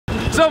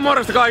Se on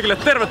morjesta kaikille,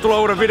 tervetuloa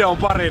uuden videon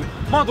pariin.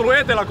 Mä oon tullut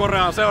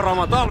Etelä-Koreaan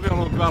seuraamaan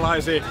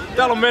talviolympialaisia.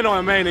 Täällä on menoa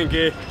ja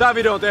meininkiä. Tää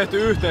video on tehty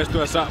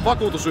yhteistyössä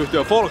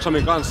vakuutusyhtiö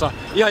Folksamin kanssa.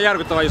 Ihan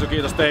järkyttävän iso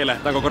kiitos teille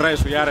tämän koko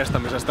reissun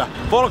järjestämisestä.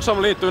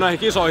 Folksam liittyy näihin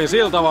kisoihin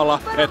sillä tavalla,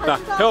 että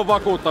he on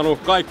vakuuttanut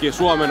kaikki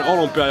Suomen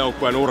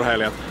olympiajoukkueen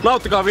urheilijat.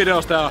 Nauttikaa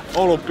videosta ja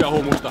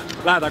olympiahumusta.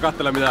 Lähdetään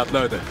katselemaan mitä täältä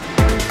löytyy.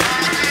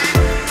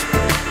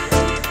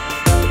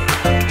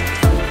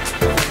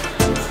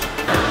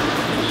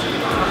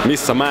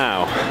 Missä mä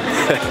oon?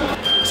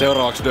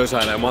 Seuraavaksi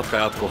dösäilee, matka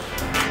jatkuu.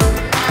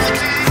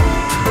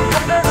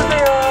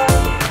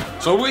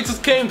 So we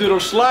just came to the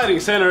sliding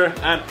center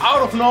and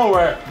out of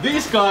nowhere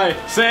this guy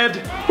said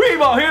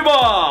Hyvä,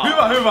 hyvä!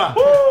 Hyvä, hyvä!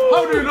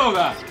 How do you know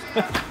that?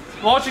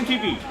 Watching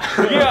TV.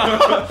 Yeah.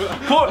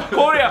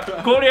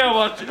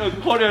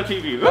 Korea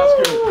TV.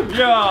 That's good.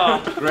 Yeah.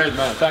 Great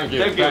man, thank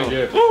you. Thank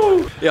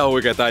you. Ihan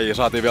huikea äijä,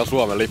 saatiin vielä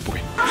Suomen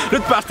lippukin.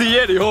 Nyt päästiin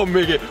Jedi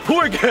hommiinkin.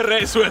 Huikea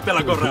reissu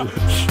Etelä-Koreaan.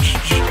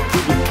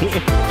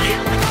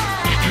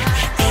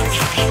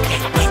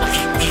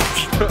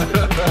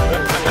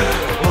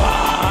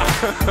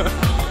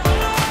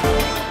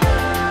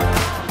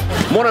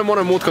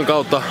 Monen mutkan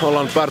kautta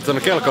ollaan nyt päädytty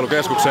tänne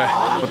kelkkailukeskukseen.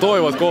 Mä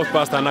toivon, että kohta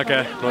päästään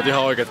näkemään noita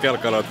ihan oikeat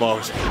kelkkailijat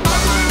vauhdissa.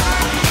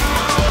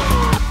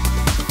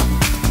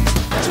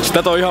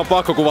 Tätä on ihan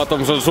pakko kuvata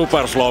tommosella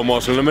super slow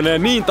motion. Ne menee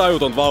niin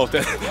tajuton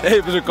vauhtia,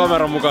 ei pysy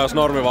kameran mukaan, jos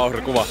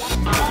normivauhdilla kuva.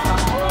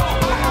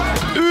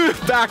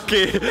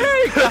 Yhtäkkiä!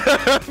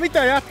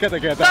 Mitä jätkä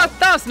tekee täällä?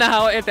 Taas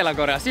nähdään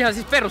Etelä-Koreassa. Ihan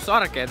siis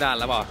perusarkea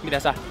täällä vaan. Mitä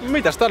sä?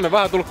 Mitäs tänne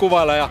vähän tullut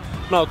kuvailla ja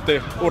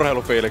nauttii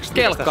urheilufiiliksestä?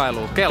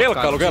 Kelkkailu.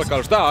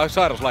 Tää on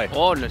sairaslaji.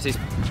 On, siis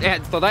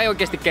ei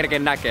oikeesti kerkeä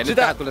näkee. Nyt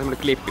tähän tulee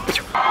semmonen klippi.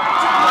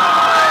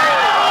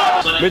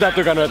 Mitä et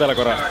tykännyt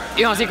Etelä-Koreasta?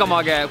 Ihan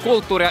sikamagea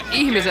kulttuuri ja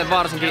ihmiset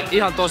varsinkin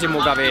ihan tosi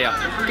mukavia ja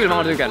kyllä mä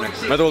oon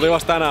tykännyt. Me tultiin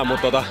vasta tänään,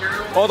 mutta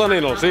oota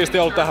niin ollut. Siisti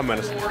ollut tähän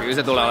mennessä. Kyllä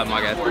se tulee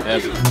olemaan makeeta.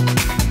 Yes.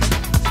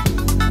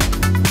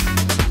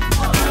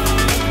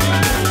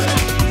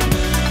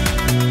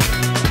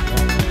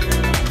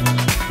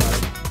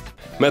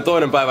 Meidän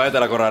toinen päivä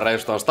Etelä-Korean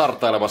reissusta on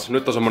starttailemassa.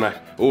 Nyt on semmonen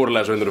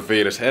uudelleen syntynyt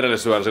fiilis.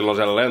 Edellisyön silloin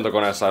siellä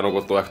lentokoneessa ei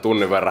nukuttu ehkä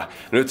tunnin verran.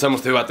 Nyt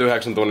semmoset hyvät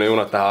 9 tunnin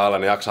junat tähän alle,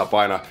 niin jaksaa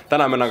painaa.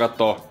 Tänään mennään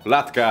kattoo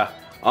lätkää,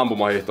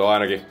 ampumahiihtoa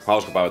ainakin.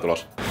 Hauska päivä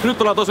tulossa.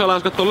 Nyt ollaan tosiaan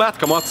lähes kattoo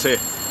lätkämatsia.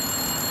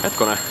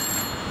 Hetkonen.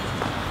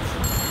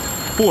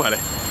 Puhelin.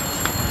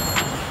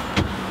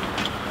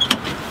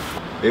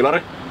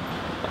 Ilari.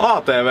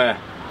 ATV.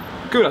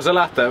 Kyllä se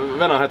lähtee.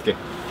 Venä hetki.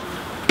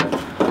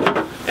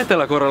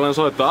 Etelä-Korealainen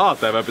soittaa,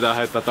 ATV pitää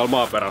heittää täällä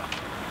maaperällä.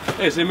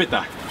 Ei siinä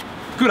mitään.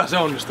 Kyllä se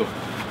onnistuu.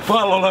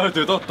 Pallo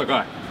löytyy totta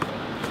kai.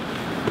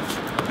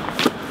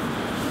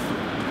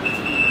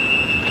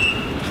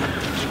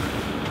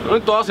 No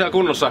nyt on asia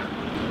kunnossa.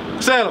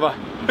 Selvä.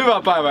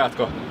 Hyvää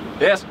päivänjatkoa.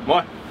 Jes,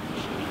 moi.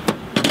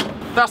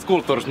 Tästä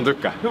kulttuurista mä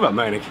tykkään. Hyvä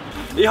meininki.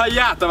 Ihan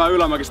jäätävä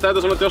ylämäki.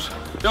 Täytyy sanoa, että jos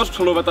joskus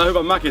haluaa vetää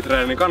hyvän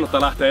mäkitreeni, niin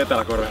kannattaa lähteä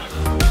Etelä-Koreaan.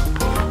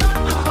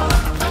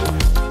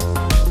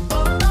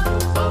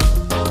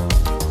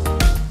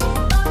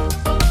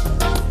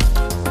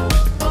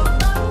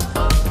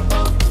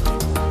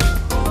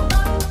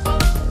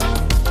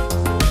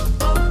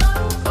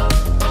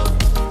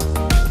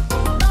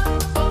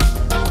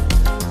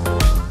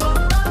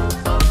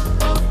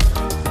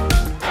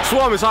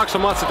 Suomi-Saksa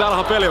matsi,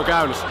 täällähän peli on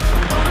käynnissä.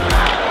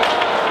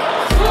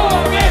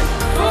 Suomi!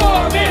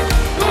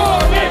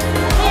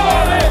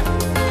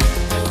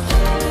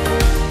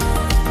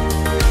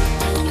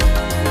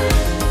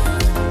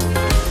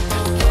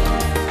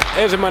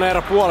 Ensimmäinen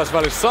erä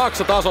puolesvälissä.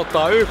 Saksa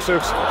tasoittaa 1-1.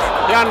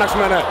 Jännäks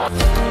menee.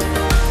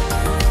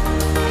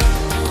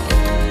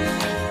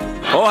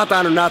 Onhan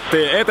tää nyt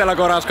nättiä.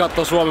 Etelä-Koreassa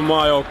kattoo Suomen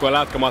maajoukkueen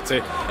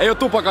lätkämatsia. Ei oo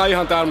tupakaa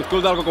ihan täällä, mutta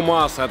kyllä täällä koko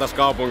maassa ja tässä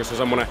kaupungissa on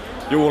semmonen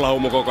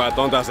juhlahumu koko ajan,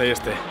 että on tää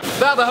siistiä.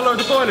 Täältähän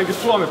löytyy toinenkin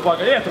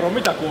Suomi-paikka. Jetro,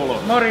 mitä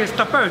kuuluu?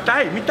 Morjesta pöytä,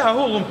 ei mitään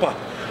hullumpaa.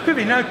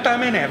 Hyvin näyttää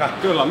menevä.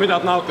 Kyllä, mitä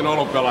oot nauttinut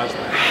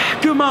olympialaisista?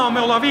 Kyllä me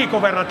ollaan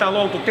viikon verran täällä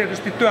oltu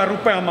tietysti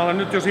työrupeamalla.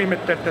 Nyt jos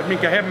ihmettelette, että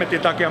minkä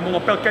hemmetin takia mulla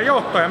on pelkkä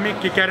johto ja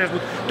mikki kädessä,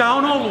 mutta tää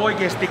on ollut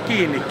oikeesti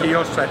kiinnikin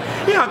jossain.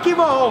 Ihan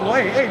kiva ollut,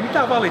 ei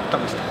mitään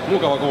valittamista.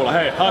 Mukava kuulla,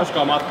 hei,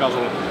 hauskaa matkaa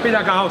sulle.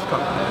 Pitäkää hauskaa.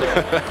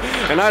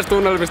 Ja näistä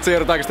tunnelmista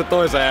siirrytäänkin sitten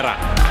toiseen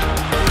erään.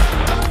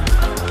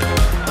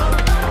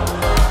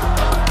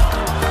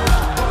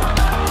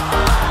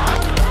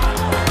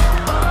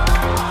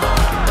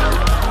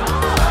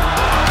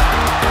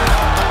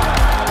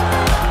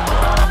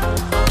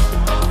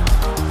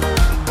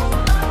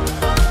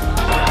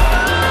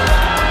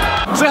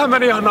 Sehän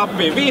meni ihan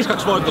nappiin.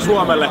 5-2 voitto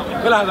Suomelle.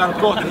 Me lähdetään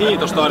nyt kohti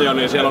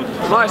hiihtostadioniin. Siellä on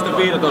naisten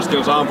 15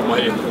 kilsa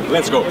ampumahiihto.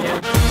 Let's go!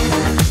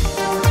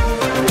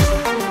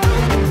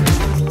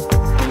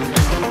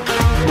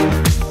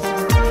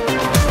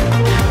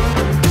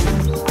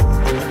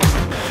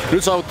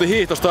 Nyt saavuttiin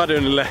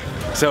hiihtostadionille.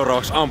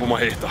 Seuraavaksi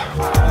ampumahiihto.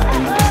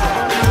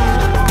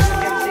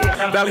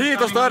 Täällä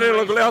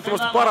hiihtostadionilla on kyllä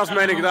ehdottomasti paras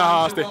meininki tähän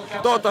asti.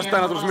 Toivottavasti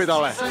tänään tulisi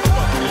mitalle.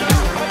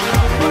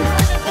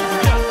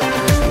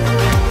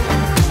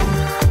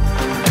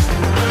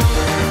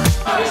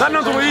 Tänne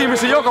on tullut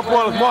ihmisiä joka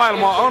puolelta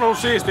maailmaa. On ollut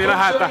siistiä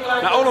nähdä, että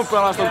nämä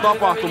olympialaiset on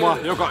tapahtuma,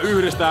 joka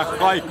yhdistää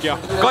kaikkia.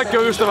 Kaikki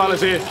on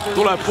ystävällisiä,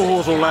 tulee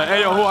puhuu sulle,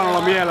 ei ole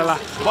huonolla mielellä.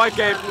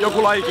 Vaikkei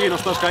joku laji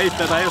kiinnostaisikaan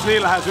itseä, jos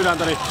niin lähde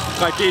sydäntä, niin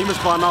kaikki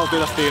ihmiset vaan nauttii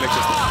tästä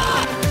fiiliksestä.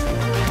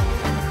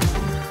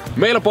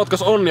 Meillä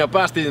potkas onni ja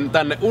päästiin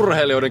tänne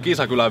urheilijoiden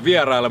kisakylään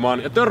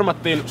vierailemaan ja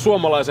törmättiin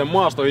suomalaisen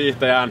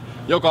maastohiihtäjään,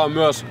 joka on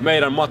myös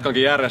meidän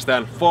matkankin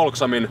järjestäjän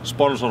Folksamin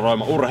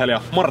sponsoroima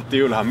urheilija Martti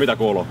Ylhä. Mitä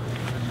kuuluu?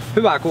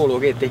 Hyvää kuuluu,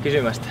 kiitti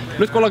kysymästä.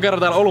 Nyt kun ollaan kerran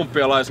täällä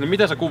olympialaisissa, niin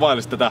miten sä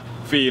kuvailisit tätä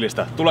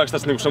fiilistä? Tuleeko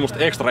tässä niinku semmoista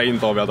ekstra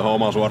intoa vielä tuohon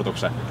omaan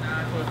suoritukseen?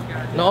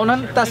 No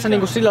onhan tässä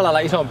niinku sillä lailla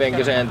isompien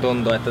kisojen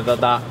tuntuu, että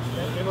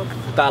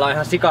täällä on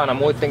ihan sikana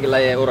muidenkin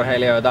lajien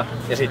urheilijoita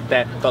ja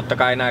sitten totta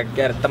kai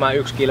tämä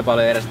yksi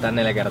kilpailu järjestetään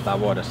 4 kertaa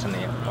vuodessa,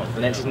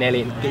 niin siis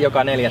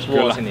joka 4.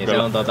 vuosi, niin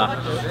kyllä. Se on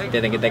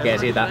tietenkin tekee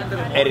siitä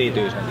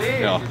erityisen.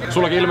 Joo.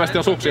 Sullakin ilmeisesti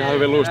on suksi ihan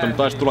hyvin luista, mutta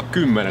taisi tulla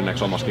 10.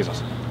 omassa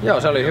kisassa.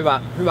 Joo, se oli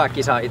hyvä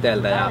kisa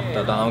iteltä ja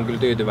on kyllä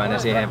tyytyväinen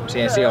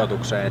siihen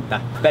sijoitukseen,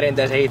 että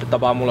perinteisen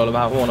hiihtotapaan mulla oli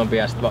vähän huonompi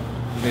ja sitten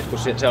nyt kun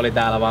se oli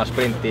täällä vaan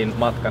sprinttiin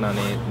matkana,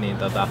 niin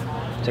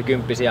se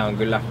 10 sija on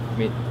kyllä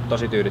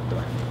tosi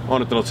tyydyttävä.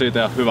 Onnittelut siitä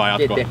ja hyvää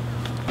jatkoa. Kiitti.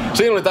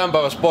 Siinä oli tämän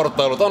päivän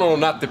sporttailut. On ollut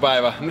nätti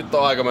päivä. Nyt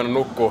on aika mennä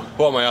nukkuu.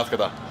 Huomenna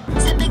jatketaan.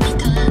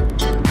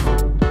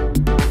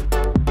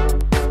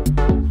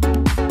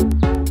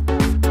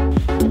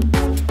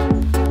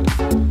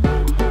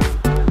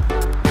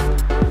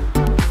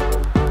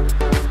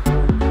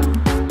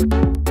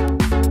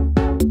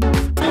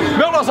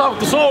 Me ollaan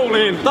saavuttu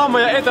Souliin. Tää on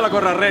meidän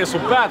Etelä-Korean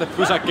reissun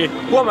päätepysäkki.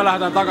 Huomenna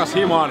lähdetään takas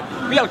himaan.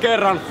 Vielä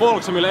kerran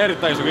Folksamille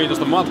erittäin iso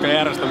kiitosta matkan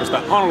järjestämistä.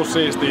 On ollut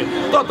siistiä.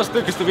 Toivottavasti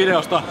tykkäsitte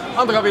videosta.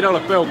 Antakaa videolle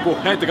peukku,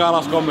 heittäkää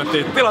alas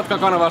kommenttiin. Tilatkaa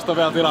kanavaa, jos on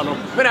vielä tilannut.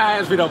 Mennään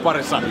ensi videon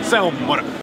parissa. Se on moro!